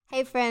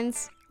Hey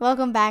friends,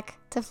 welcome back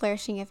to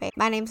Flourishing Your Faith.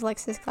 My name's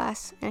Alexis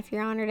Glass, and if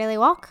you're on your daily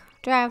walk,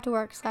 drive to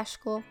work /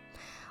 school,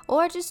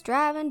 or just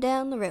driving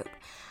down the road,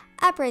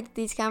 I pray that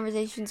these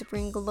conversations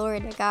bring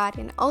glory to God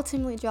and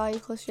ultimately draw you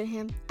closer to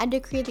Him. I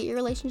decree that your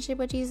relationship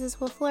with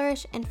Jesus will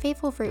flourish, and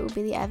faithful fruit will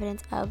be the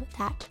evidence of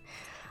that.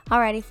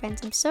 Alrighty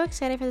friends, I'm so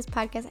excited for this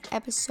podcast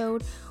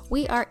episode.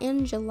 We are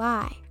in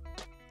July.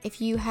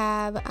 If you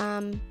have,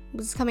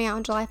 this is coming out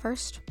on July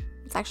 1st.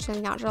 It's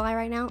actually not July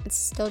right now. It's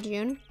still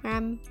June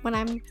when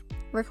I'm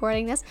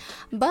recording this.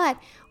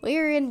 But we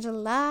are in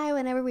July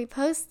whenever we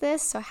post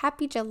this. So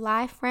happy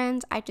July,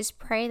 friends. I just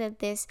pray that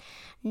this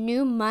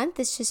new month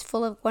is just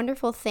full of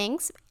wonderful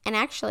things. And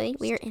actually,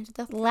 we are into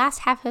the last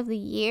half of the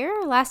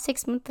year, last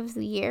 6 months of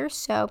the year.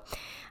 So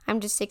I'm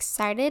just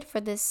excited for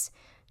this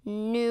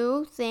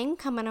new thing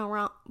coming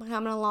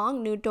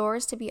along, new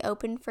doors to be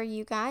open for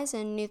you guys,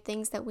 and new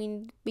things that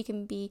we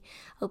can be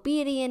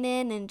obedient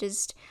in, and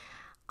just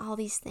all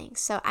these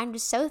things. So I'm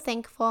just so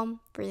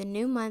thankful for the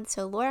new month.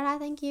 So Lord, I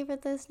thank you for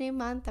this new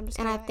month.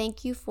 I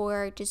thank you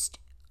for just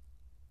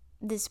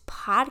this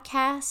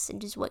podcast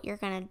and just what you're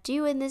going to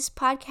do in this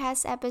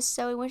podcast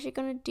episode and what you're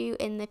going to do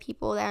in the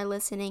people that are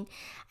listening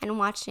and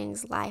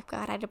watching's life.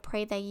 God, I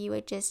pray that you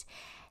would just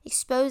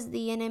expose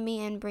the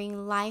enemy and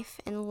bring life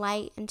and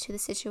light into the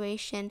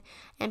situation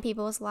and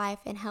people's life,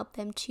 and help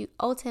them to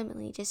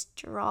ultimately just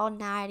draw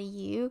nigh to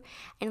you,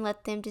 and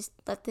let this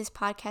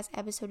podcast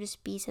episode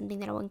just be something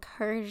that will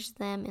encourage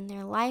them in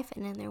their life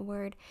and in their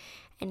word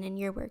and in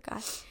your word,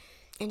 God.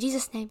 In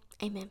Jesus' name,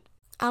 amen.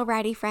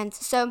 Alrighty,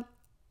 friends. So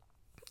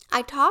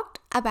I talked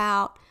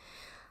about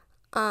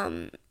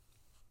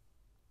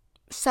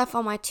stuff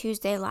on my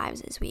Tuesday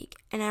lives this week,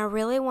 and I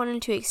really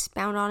wanted to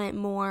expound on it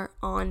more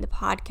on the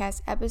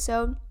podcast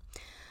episode.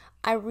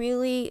 I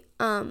really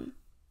I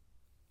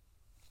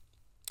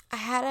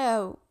had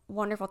a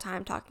wonderful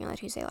time talking on the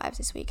Tuesday lives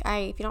this week.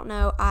 If you don't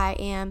know,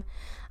 I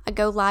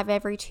go live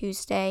every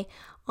Tuesday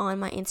on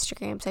my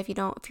Instagram. So if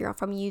you're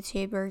from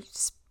YouTube or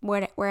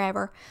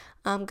wherever,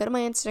 go to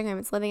my Instagram.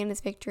 It's Living in This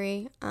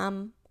Victory.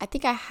 I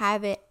think I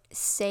have it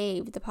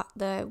saved,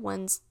 the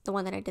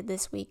one that I did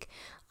this week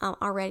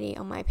already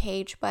on my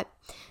page. But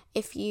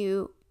if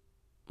you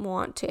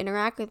want to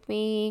interact with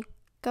me,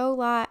 go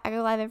live. I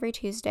go live every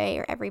Tuesday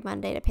or every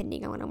Monday,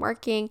 depending on when I'm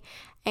working,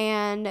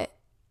 and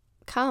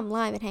come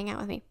live and hang out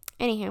with me.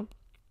 Anywho,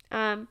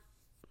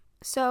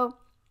 so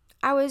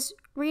I was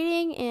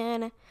reading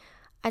in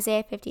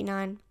Isaiah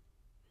 59,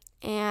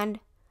 and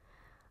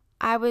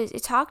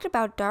it talked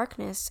about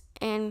darkness,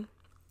 and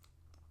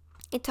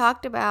it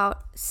talked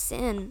about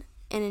sin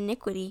and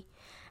iniquity.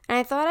 And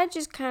I thought I'd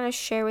just kind of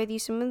share with you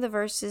some of the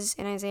verses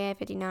in Isaiah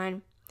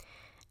 59.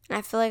 And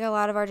I feel like a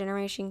lot of our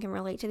generation can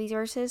relate to these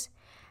verses,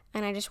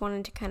 and I just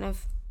wanted to kind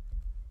of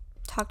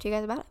talk to you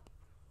guys about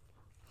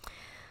it.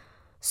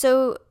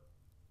 So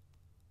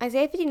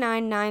Isaiah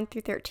 59, 9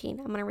 through 13.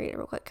 I'm going to read it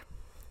real quick.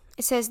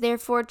 It says,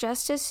 "Therefore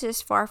justice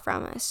is far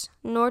from us,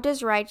 nor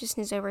does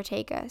righteousness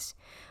overtake us.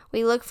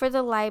 We look for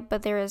the light,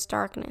 but there is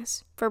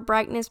darkness. For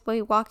brightness, but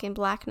we walk in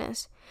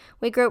blackness.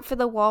 We grope for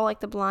the wall like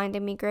the blind,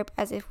 and we grope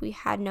as if we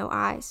had no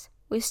eyes.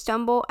 We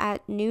stumble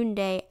at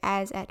noonday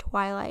as at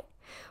twilight.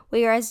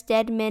 We are as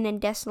dead men in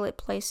desolate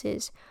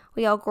places.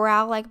 We all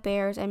growl like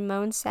bears and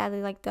moan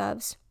sadly like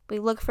doves. We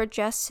look for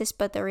justice,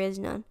 but there is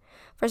none.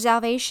 For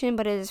salvation,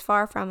 but it is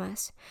far from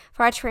us.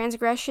 For our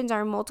transgressions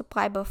are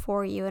multiplied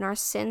before you, and our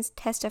sins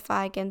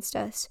testify against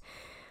us.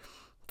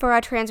 For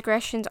our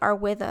transgressions are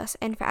with us,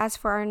 and as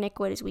for our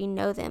iniquities we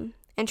know them.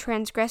 And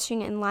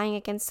transgressing and lying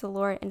against the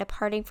Lord, and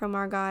departing from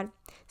our God,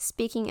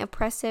 speaking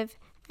oppression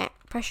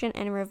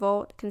and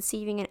revolt,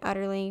 conceiving and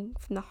utterly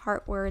from the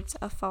heart words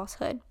of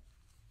falsehood.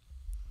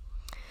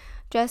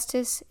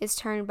 Justice is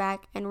turned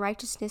back, and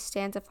righteousness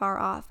stands afar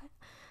off.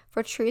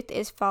 For truth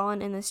is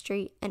fallen in the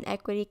street, and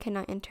equity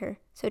cannot enter.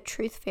 So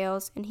truth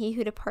fails, and he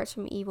who departs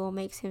from evil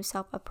makes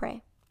himself a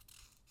prey."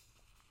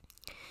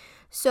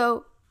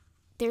 So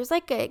there's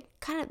like a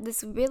kind of,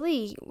 this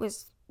really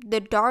was, the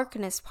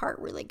darkness part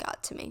really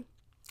got to me.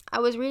 I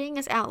was reading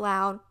this out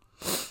loud,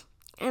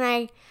 and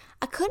I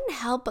couldn't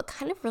help but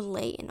kind of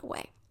relate in a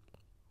way.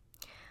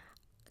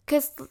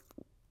 Because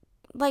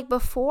like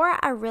before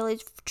I really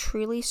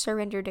truly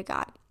surrendered to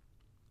God,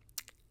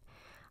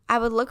 I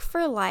would look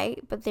for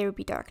light, but there would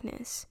be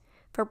darkness.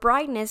 For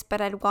brightness,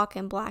 but I'd walk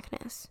in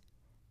blackness.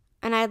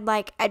 And I'd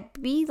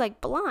be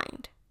like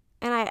blind.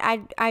 And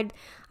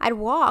I'd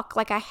walk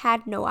like I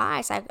had no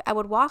eyes. I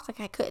would walk like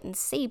I couldn't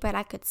see, but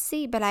I could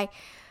see, but I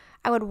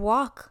would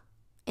walk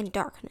in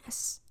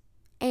darkness.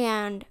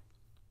 And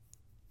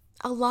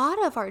a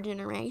lot of our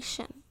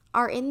generation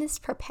are in this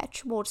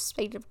perpetual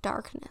state of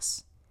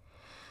darkness.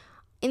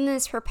 In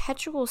this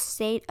perpetual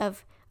state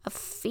of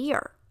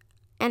fear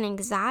and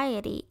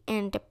anxiety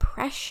and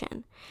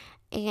depression,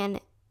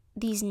 and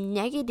these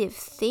negative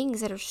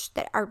things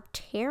that are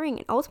tearing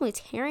and ultimately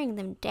tearing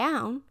them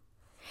down.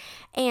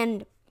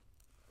 And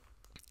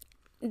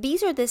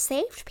these are the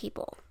saved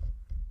people.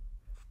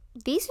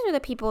 These are the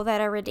people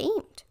that are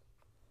redeemed.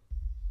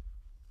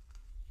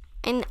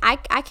 And I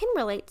can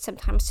relate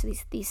sometimes to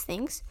these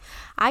things.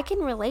 I can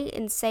relate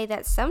and say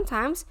that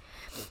sometimes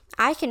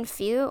I can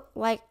feel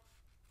like,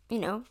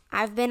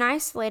 I've been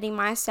isolating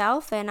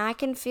myself, and I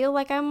can feel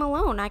like I'm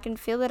alone. I can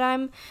feel that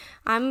I'm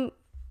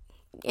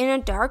in a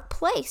dark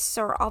place,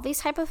 or all these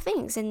type of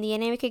things. And the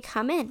enemy could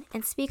come in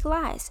and speak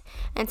lies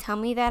and tell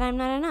me that I'm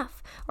not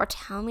enough, or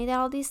tell me that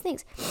all these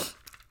things.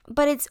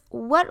 But it's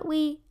what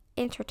we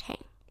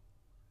entertain.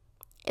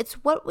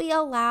 It's what we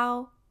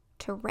allow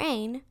to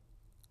reign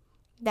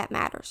that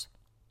matters.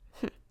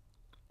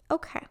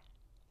 Okay.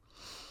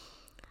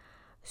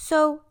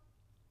 So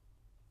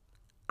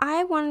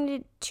I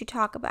wanted to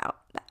talk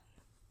about that.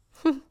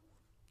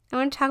 I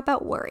want to talk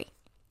about worry,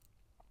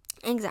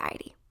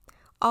 anxiety,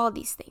 all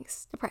these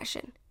things,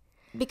 depression,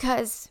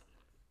 because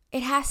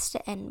it has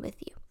to end with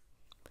you.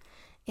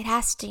 It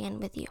has to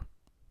end with you.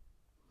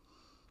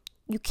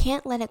 You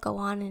can't let it go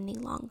on any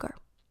longer.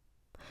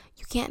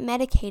 You can't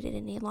medicate it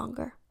any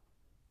longer.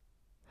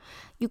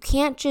 You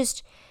can't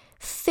just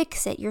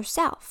fix it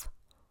yourself.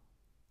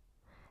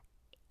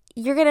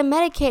 You're going to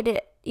medicate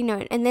it,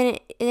 and then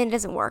it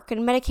doesn't work.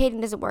 And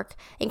medicating doesn't work.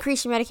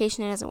 Increase your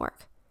medication, it doesn't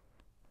work.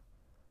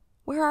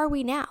 Where are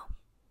we now?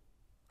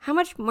 How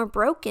much more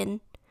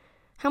broken?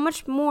 How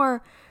much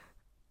more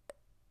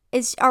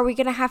are we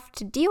going to have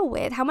to deal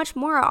with? How much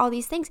more are all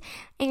these things?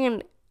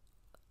 And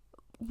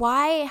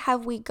why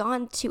have we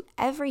gone to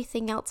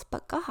everything else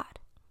but God?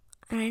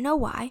 And I know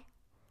why.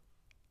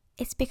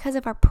 It's because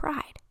of our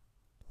pride.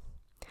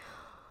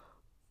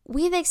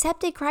 We've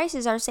accepted Christ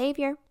as our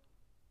Savior.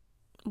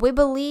 We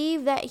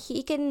believe that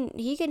He can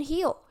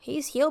heal.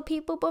 He's healed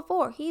people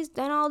before. He's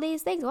done all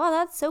these things. Wow,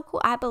 that's so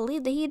cool. I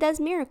believe that He does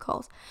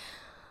miracles.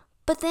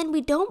 But then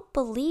we don't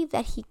believe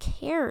that He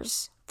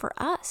cares for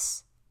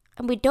us.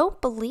 And we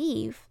don't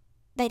believe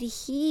that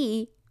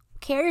He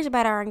cares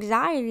about our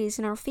anxieties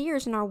and our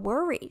fears and our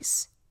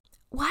worries.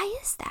 Why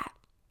is that?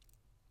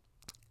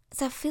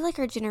 So I feel like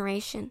our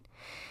generation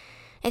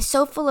is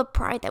so full of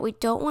pride that we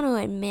don't want to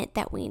admit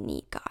that we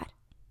need God.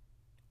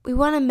 We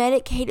want to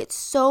medicate it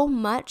so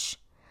much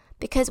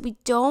because we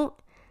want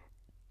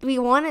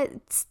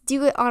to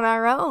do it on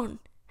our own.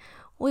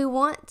 We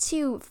want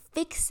to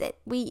fix it.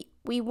 We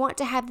want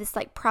to have this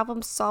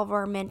problem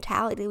solver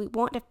mentality. We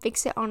want to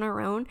fix it on our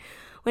own,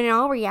 when in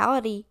all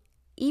reality,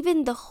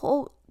 even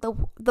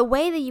the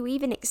way that you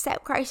even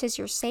accept Christ as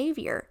your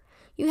Savior,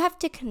 you have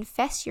to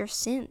confess your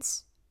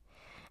sins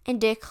and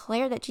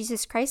declare that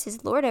Jesus Christ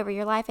is Lord over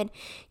your life. And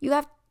you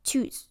have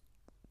to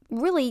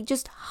really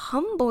just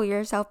humble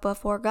yourself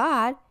before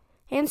God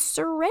and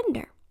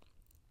surrender.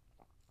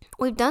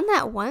 We've done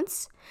that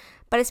once,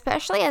 but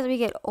especially as we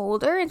get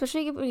older,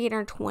 especially if we get in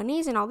our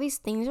 20s and all these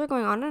things are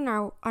going on in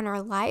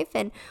our life,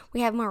 and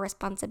we have more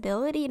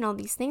responsibility and all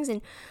these things,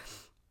 and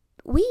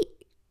we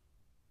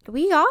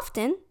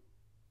often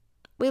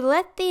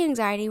let the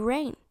anxiety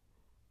reign.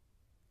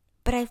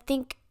 But I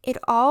think it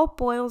all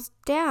boils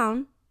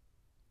down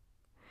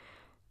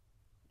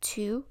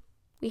to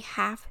we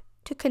have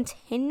to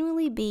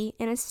continually be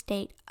in a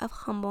state of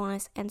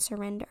humbleness and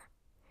surrender.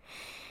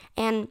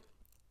 And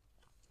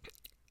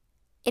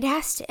it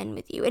has to end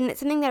with you. And it's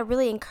something that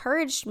really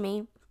encouraged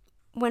me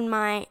when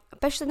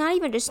especially not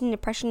even just in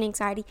depression and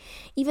anxiety,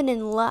 even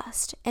in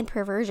lust and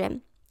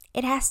perversion,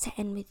 it has to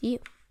end with you.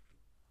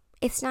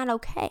 It's not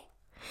okay.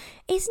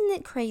 Isn't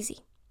it crazy?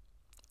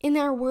 In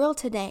our world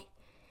today,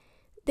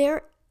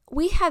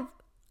 we have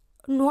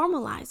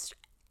normalized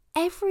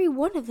every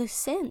one of the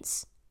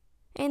sins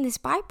in this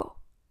Bible.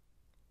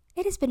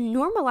 It has been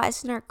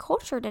normalized in our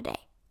culture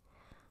today.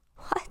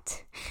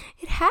 What?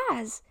 It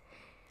has.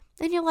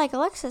 And you're like,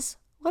 Alexis,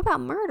 what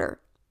about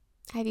murder?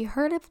 Have you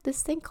heard of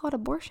this thing called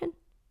abortion?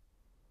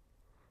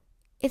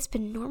 It's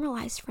been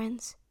normalized,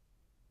 friends.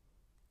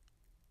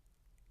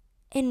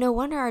 And no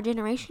wonder our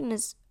generation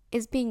is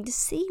being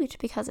deceived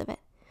because of it.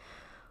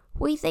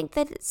 We think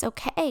that it's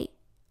okay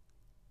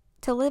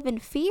to live in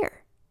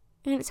fear,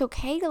 and it's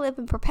okay to live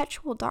in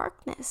perpetual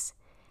darkness,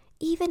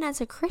 even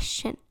as a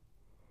Christian.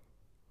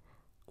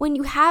 When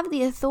you have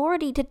the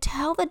authority to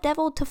tell the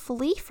devil to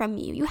flee from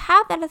you, you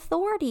have that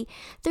authority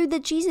through the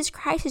Jesus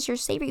Christ as your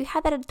Savior. You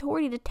have that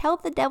authority to tell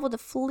the devil to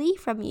flee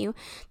from you,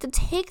 to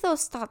take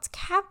those thoughts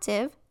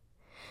captive,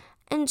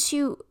 and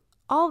to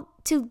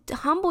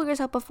humble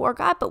yourself before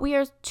God. But we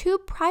are too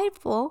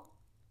prideful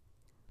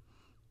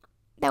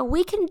that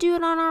we can do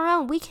it on our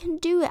own. We can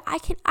do it. I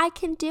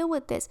can deal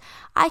with this.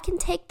 I can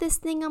take this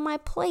thing on my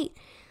plate.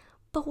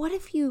 But what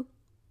if you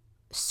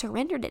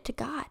surrendered it to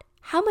God?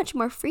 How much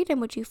more freedom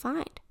would you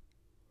find?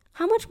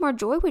 How much more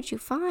joy would you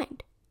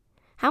find?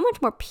 How much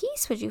more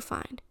peace would you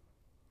find?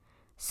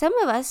 Some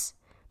of us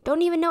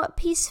don't even know what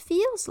peace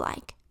feels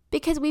like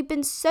because we've been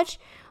in such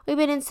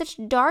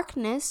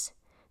darkness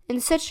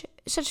and such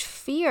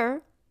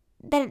fear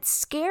that it's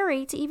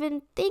scary to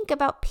even think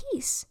about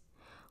peace.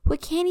 We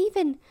can't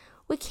even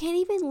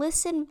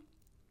listen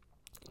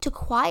to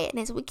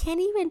quietness. We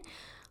can't even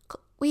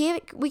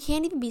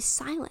be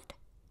silent.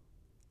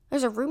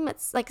 There's a room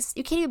that's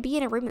you can't even be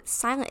in a room that's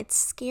silent. It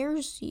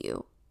scares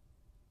you.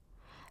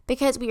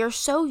 because we are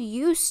so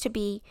used to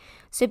being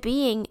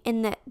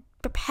in the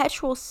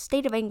perpetual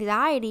state of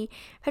anxiety,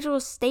 perpetual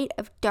state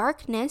of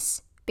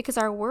darkness, because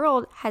our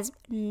world has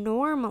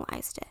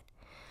normalized it.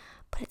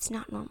 But it's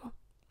not normal.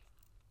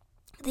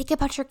 Think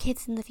about your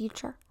kids in the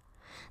future.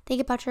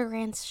 Think about your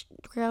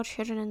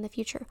grandchildren in the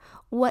future.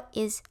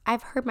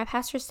 I've heard my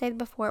pastor say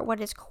before, what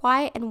is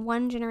quiet in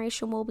one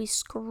generation will be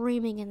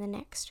screaming in the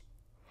next.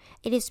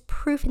 It is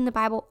proof in the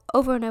Bible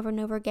over and over and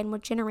over again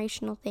with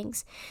generational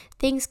things.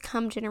 Things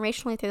come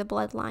generationally through the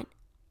bloodline.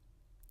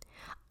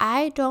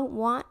 I don't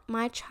want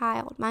my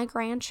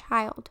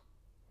grandchild,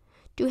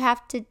 to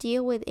have to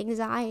deal with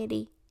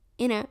anxiety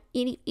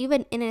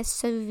even in a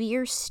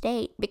severe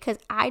state, because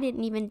I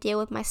didn't even deal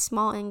with my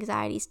small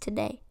anxieties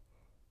today.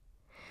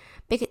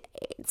 Because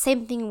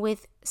same thing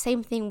with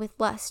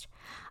lust.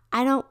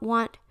 I don't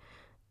want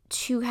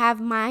to have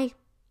my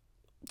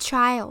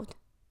child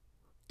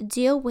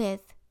deal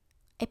with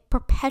a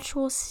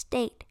perpetual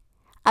state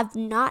of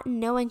not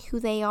knowing who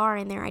they are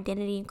in their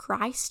identity in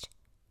Christ,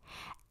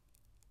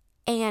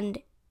 and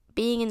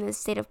being in this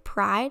state of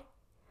pride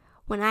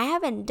when I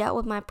haven't dealt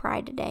with my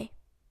pride today.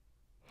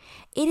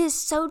 It is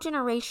so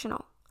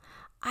generational.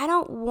 I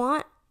don't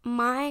want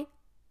my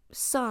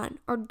son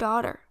or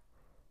daughter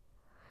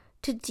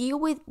to deal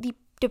with the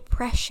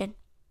depression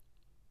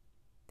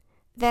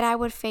that I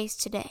would face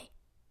today.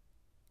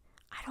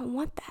 I don't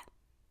want that.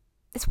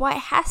 That's why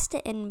it has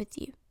to end with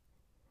you.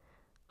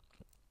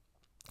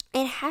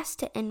 It has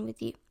to end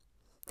with you.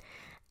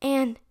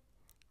 And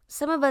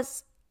some of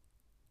us,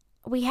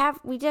 we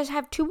just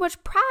have too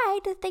much pride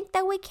to think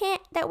that we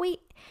can't, that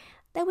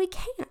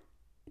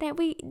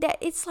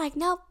it's like,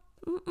 no,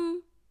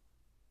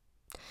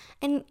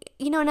 And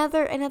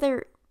another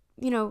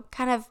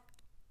kind of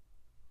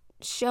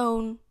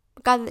thing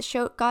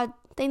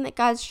that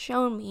God's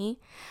shown me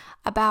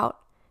about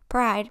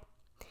pride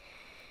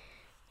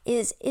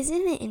isn't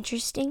it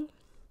interesting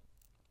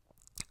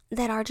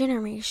that our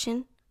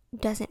generation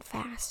doesn't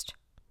fast?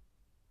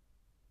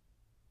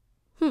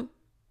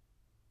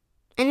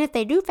 And if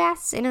they do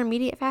fast, it's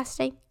intermediate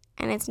fasting,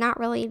 and it's not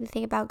really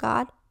anything about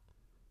God.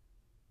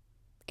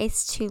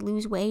 It's to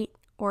lose weight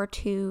or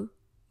to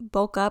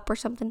bulk up or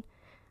something,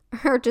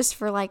 or just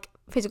for like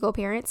physical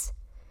appearance.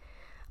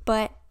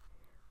 But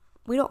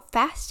we don't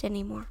fast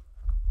anymore.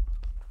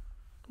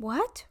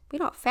 What? We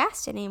don't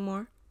fast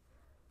anymore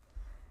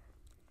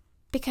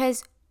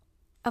because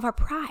of our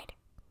pride.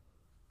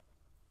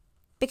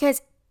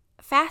 Because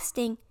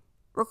fasting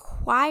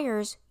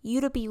requires you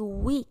to be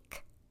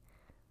weak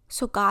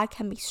so God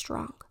can be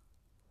strong.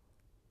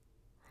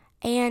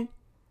 And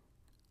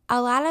a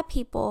lot of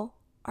people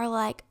are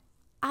like,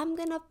 I'm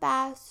going to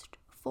fast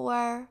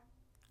for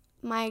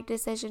my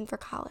decision for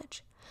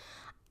college.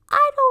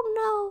 I don't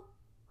know.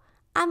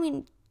 I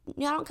mean,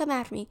 don't come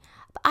after me,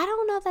 but I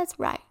don't know if that's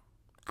right.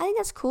 I think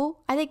that's cool.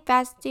 I think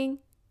fasting,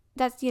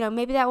 that's,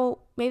 maybe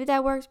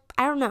that works.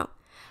 I don't know.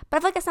 But I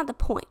feel like that's not the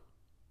point.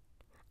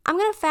 I'm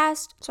going to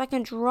fast so I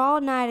can draw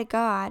nigh to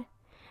God,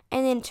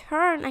 and in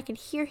turn, I can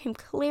hear Him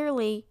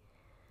clearly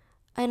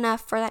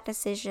enough for that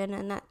decision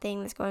and that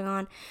thing that's going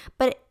on.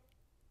 But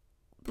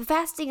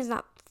fasting is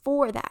not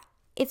for that.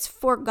 It's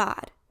for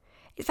God.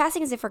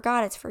 Fasting isn't for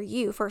God, it's for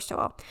you, first of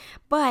all.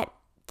 But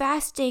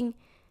fasting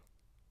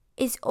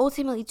is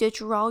ultimately to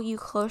draw you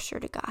closer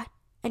to God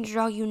and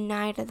draw you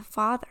nigh to the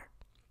Father.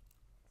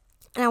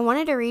 And I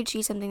wanted to read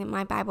you something that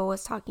my Bible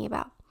was talking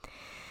about.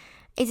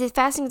 It says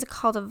fasting is a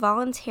call to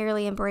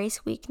voluntarily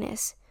embrace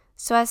weakness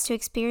so as to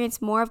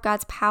experience more of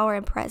God's power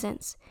and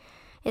presence.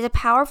 It's a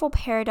powerful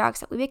paradox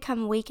that we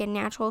become weak in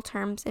natural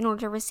terms in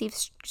order to receive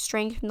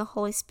strength from the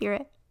Holy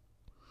Spirit.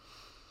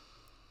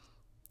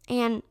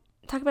 And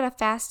talk about a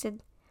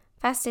fasted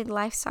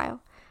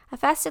lifestyle. A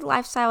fasted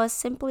lifestyle is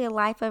simply a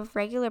life of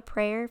regular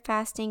prayer,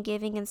 fasting,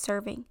 giving, and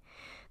serving.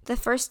 The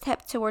first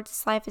step towards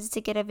this life is to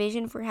get a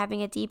vision for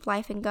having a deep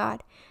life in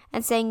God,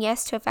 and saying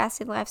yes to a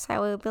fasted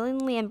lifestyle. We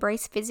willingly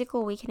embrace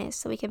physical weakness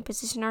so we can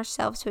position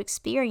ourselves to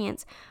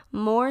experience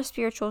more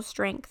spiritual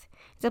strength.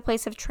 It's a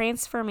place of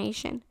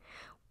transformation.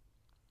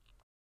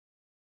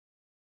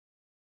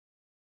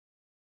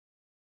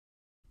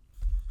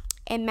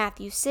 In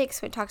Matthew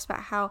 6, when it talks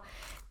about how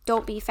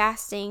don't be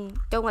fasting,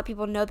 don't let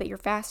people know that you're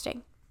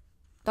fasting.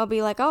 Don't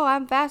be like, oh,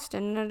 I'm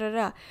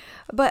fasting,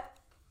 But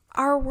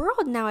our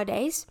world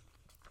nowadays,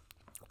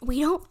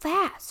 we don't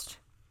fast.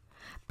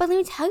 But let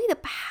me tell you the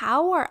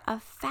power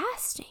of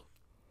fasting.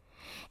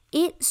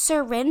 It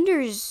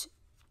surrenders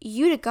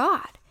you to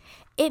God.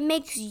 It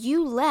makes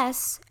you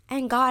less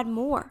and God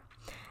more.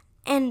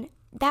 And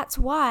that's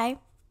why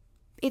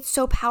it's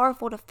so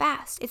powerful to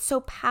fast. It's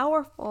so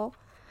powerful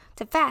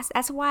to fast.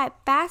 That's why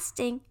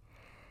fasting,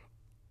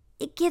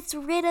 it gets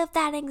rid of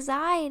that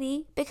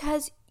anxiety,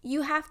 because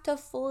you have to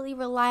fully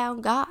rely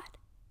on God.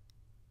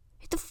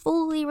 You have to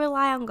fully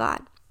rely on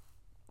God.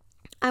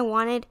 I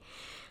wanted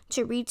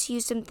to read to you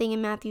something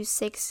in Matthew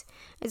 6.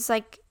 It's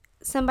like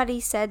somebody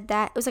said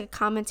that, it was like a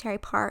commentary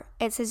part.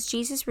 It says,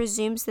 Jesus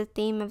resumes the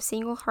theme of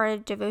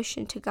single-hearted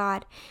devotion to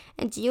God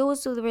and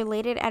deals with the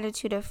related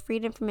attitude of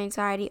freedom from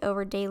anxiety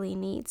over daily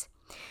needs.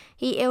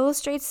 He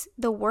illustrates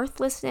the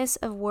worthlessness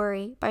of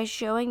worry by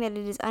showing that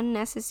it is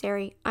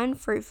unnecessary,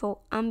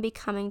 unfruitful,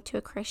 unbecoming to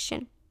a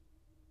Christian.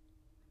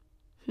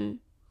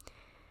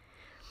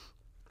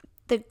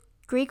 The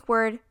Greek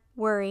word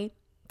worry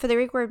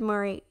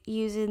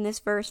used in this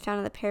verse found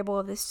in the parable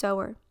of the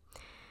sower.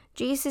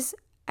 Jesus'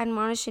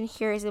 admonition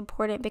here is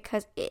important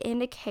because it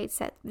indicates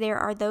that there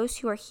are those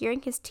who are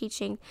hearing his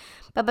teaching,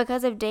 but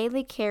because of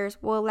daily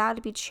cares will allow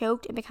to be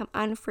choked and become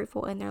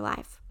unfruitful in their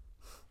life.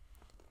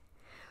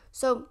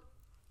 So,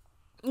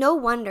 no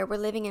wonder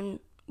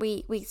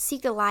we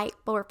seek the light,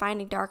 but we're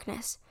finding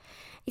darkness.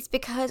 It's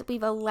because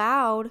we've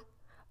allowed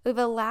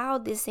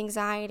this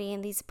anxiety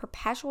and this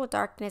perpetual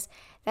darkness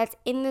that's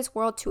in this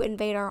world to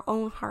invade our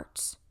own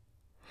hearts.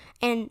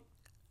 And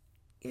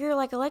you're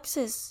like,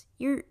 Alexis,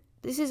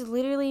 this is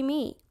literally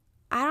me.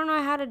 I don't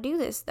know how to do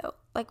this though.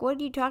 Like, what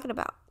are you talking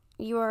about?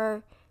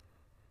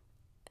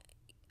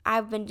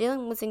 I've been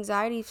dealing with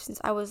anxiety since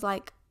I was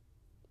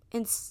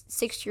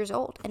 6 years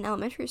old in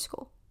elementary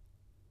school.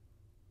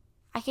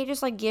 I can't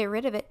just get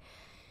rid of it.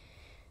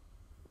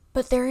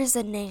 But there is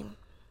a name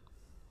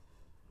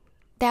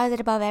that is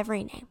above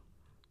every name.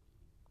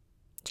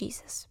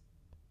 Jesus.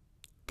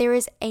 There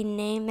is a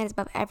name that is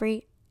above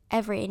every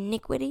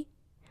iniquity,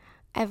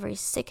 every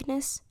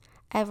sickness,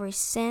 every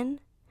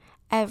sin,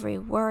 every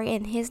worry,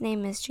 and his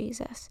name is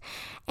Jesus.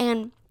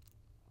 And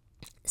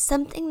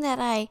something that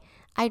I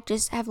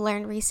just have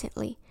learned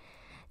recently,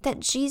 that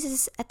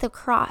Jesus at the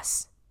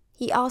cross,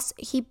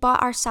 he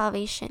bought our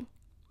salvation,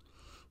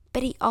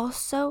 but he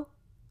also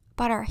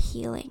bought our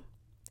healing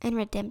and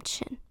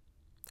redemption,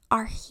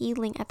 our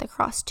healing at the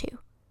cross too.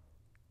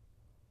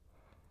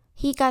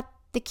 He got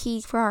the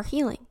key for our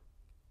healing.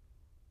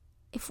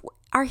 If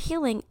our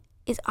healing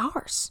is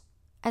ours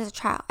as a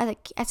child,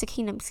 as a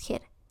kingdom's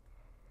kid.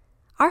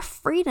 Our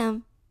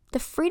freedom, the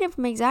freedom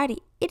from anxiety,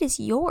 it is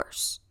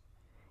yours.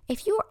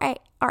 If you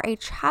are a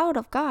child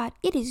of God,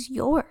 it is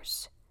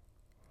yours.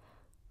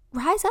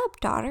 Rise up,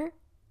 daughter.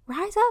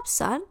 Rise up,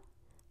 son.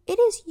 It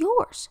is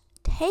yours.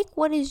 Take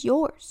what is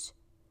yours.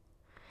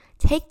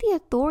 Take the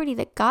authority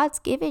that God's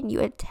given you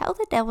and tell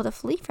the devil to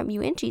flee from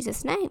you in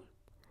Jesus' name.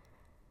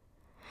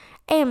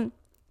 And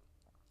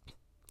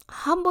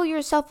humble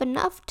yourself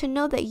enough to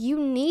know that you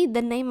need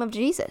the name of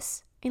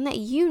Jesus and that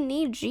you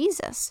need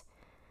Jesus,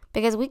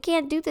 because we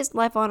can't do this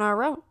life on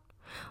our own.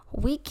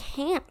 We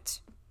can't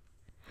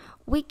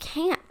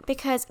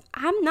because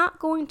I'm not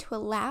going to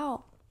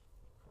allow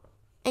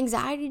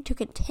anxiety to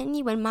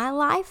continue in my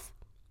life,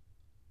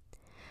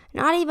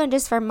 not even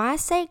just for my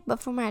sake,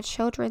 but for my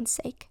children's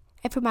sake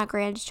and for my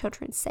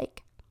grandchildren's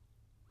sake.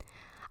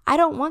 I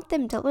don't want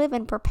them to live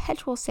in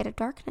perpetual state of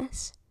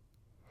darkness.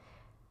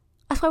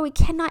 That's why we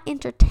cannot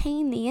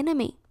entertain the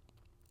enemy.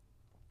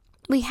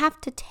 We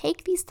have to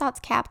take these thoughts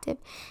captive.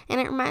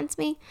 And it reminds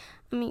me,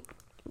 let me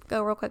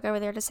go real quick over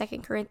there to 2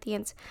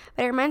 Corinthians.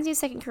 But it reminds me of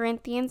 2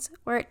 Corinthians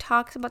where it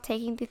talks about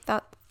taking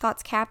the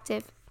thoughts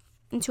captive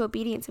into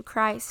obedience of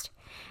Christ.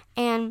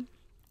 And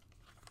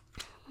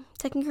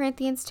 2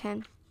 Corinthians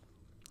 10,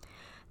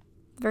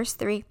 verse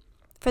 3.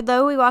 For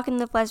though we walk in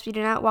the flesh, we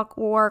do not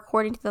war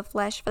according to the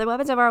flesh. For the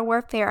weapons of our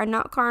warfare are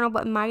not carnal,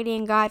 but mighty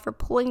in God for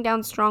pulling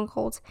down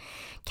strongholds,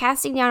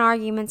 casting down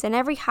arguments, and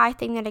every high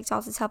thing that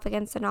exalts itself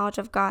against the knowledge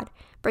of God,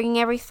 bringing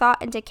every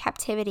thought into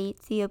captivity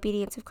to the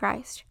obedience of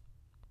Christ.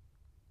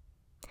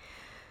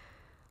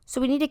 So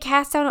we need to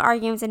cast down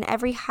arguments and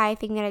every high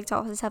thing that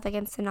exalts itself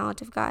against the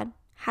knowledge of God.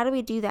 How do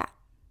we do that?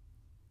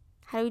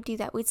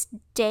 It's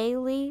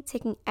daily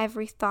taking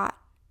every thought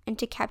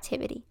into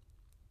captivity.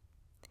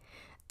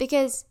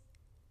 Because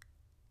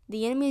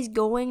the enemy is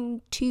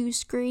going to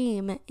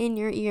scream in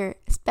your ear,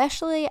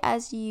 especially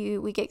as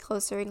we get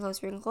closer and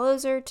closer and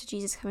closer to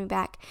Jesus coming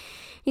back.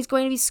 He's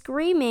going to be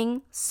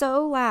screaming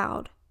so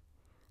loud.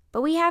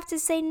 But we have to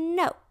say,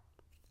 no,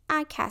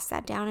 I cast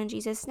that down in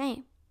Jesus'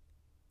 name.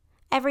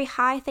 Every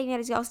high thing that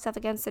exalts itself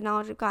against the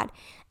knowledge of God,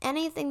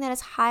 anything that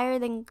is higher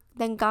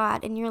than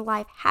God in your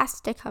life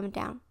has to come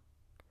down.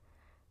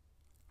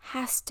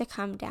 Has to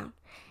come down.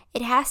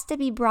 It has to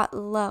be brought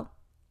low.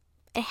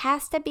 It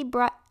has to be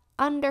brought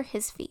under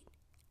his feet,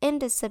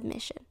 into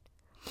submission.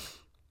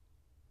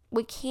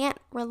 We can't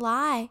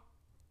rely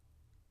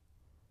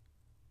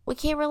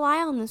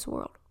on this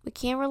world. We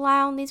can't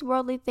rely on these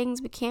worldly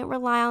things. We can't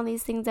rely on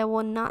these things that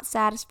will not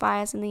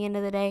satisfy us in the end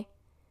of the day.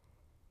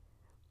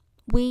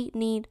 We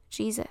need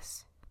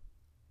Jesus.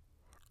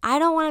 I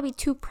don't want to be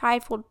too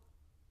prideful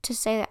to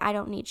say that I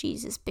don't need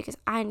Jesus, because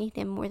I need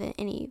him more than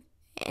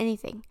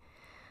anything.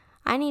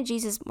 I need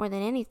Jesus more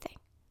than anything.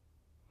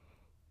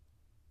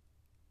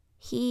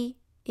 He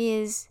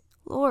is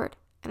Lord.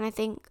 And I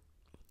think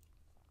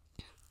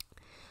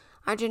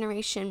our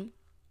generation,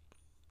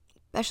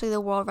 especially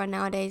the world right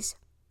nowadays,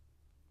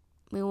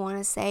 we want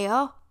to say,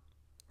 oh,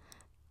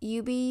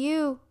 you be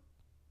you.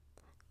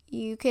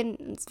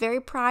 It's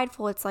very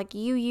prideful. It's like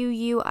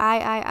you,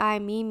 I,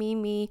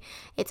 me.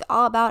 It's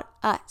all about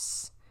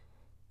us.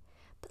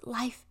 But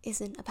life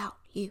isn't about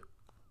you.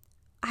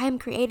 I am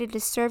created to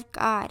serve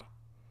God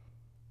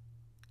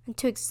and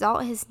to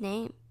exalt his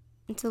name.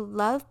 and to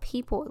love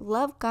people,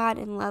 love God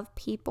and love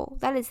people.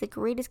 That is the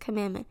greatest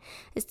commandment,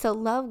 is to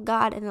love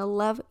God and to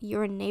love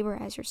your neighbor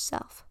as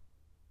yourself.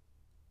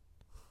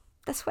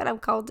 That's what I'm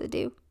called to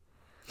do.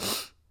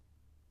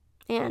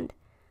 And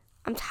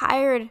I'm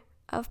tired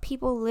of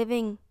people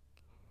living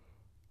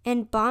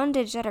in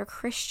bondage that are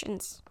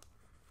Christians.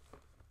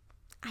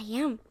 I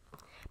am.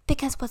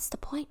 Because what's the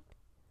point?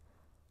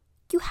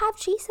 You have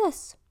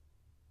Jesus.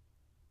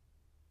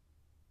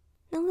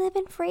 Now live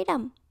in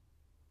freedom.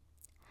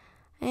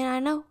 And I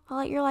know,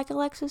 you're like,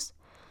 Alexis,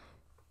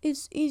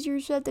 it's easier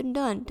said than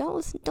done.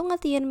 Don't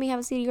let the enemy have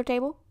a seat at your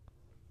table.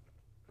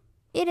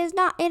 It is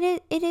not.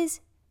 It is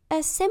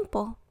as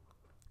simple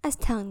as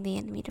telling the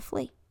enemy to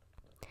flee.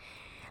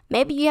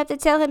 Maybe you have to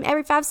tell him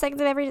every 5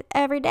 seconds of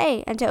every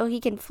day until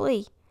he can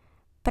flee.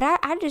 But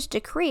I just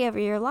decree over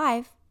your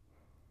life,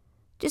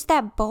 just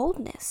that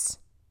boldness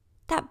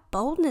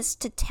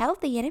to tell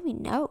the enemy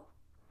no.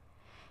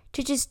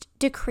 To just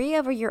decree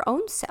over your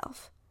own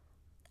self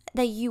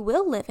that you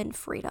will live in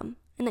freedom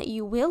and that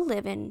you will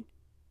live in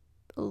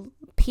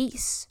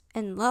peace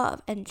and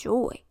love and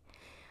joy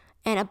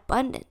and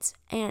abundance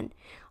and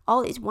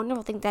all these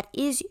wonderful things that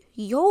is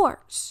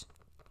yours.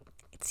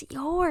 It's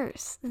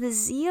yours. The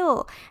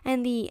zeal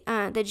and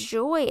the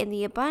joy and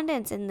the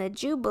abundance and the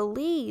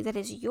jubilee that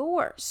is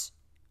yours.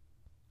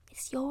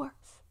 It's yours.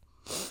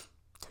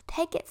 So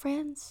take it,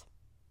 friends.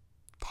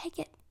 Take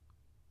it.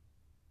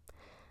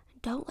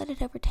 Don't let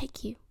it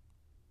overtake you.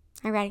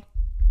 All right.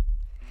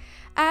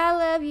 I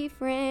love you,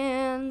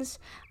 friends.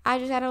 I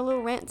just had a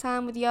little rant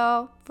time with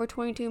y'all for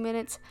 22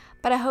 minutes.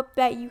 But I hope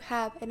that you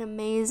have an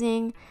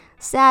amazing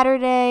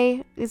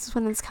Saturday. This is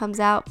when this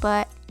comes out.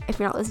 But if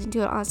you're not listening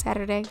to it on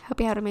Saturday, hope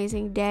you have an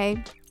amazing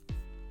day.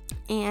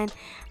 And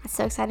I'm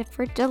so excited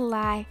for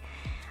July.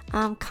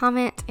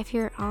 Comment if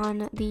you're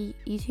on the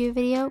YouTube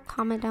video.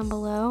 Comment down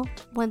below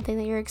one thing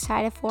that you're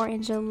excited for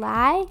in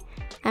July.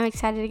 I'm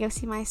excited to go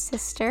see my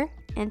sister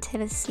in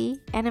Tennessee.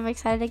 And I'm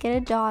excited to get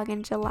a dog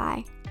in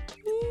July.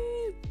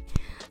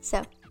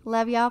 So,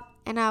 love y'all,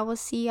 and I will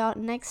see y'all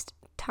next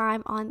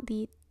time on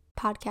the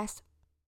podcast.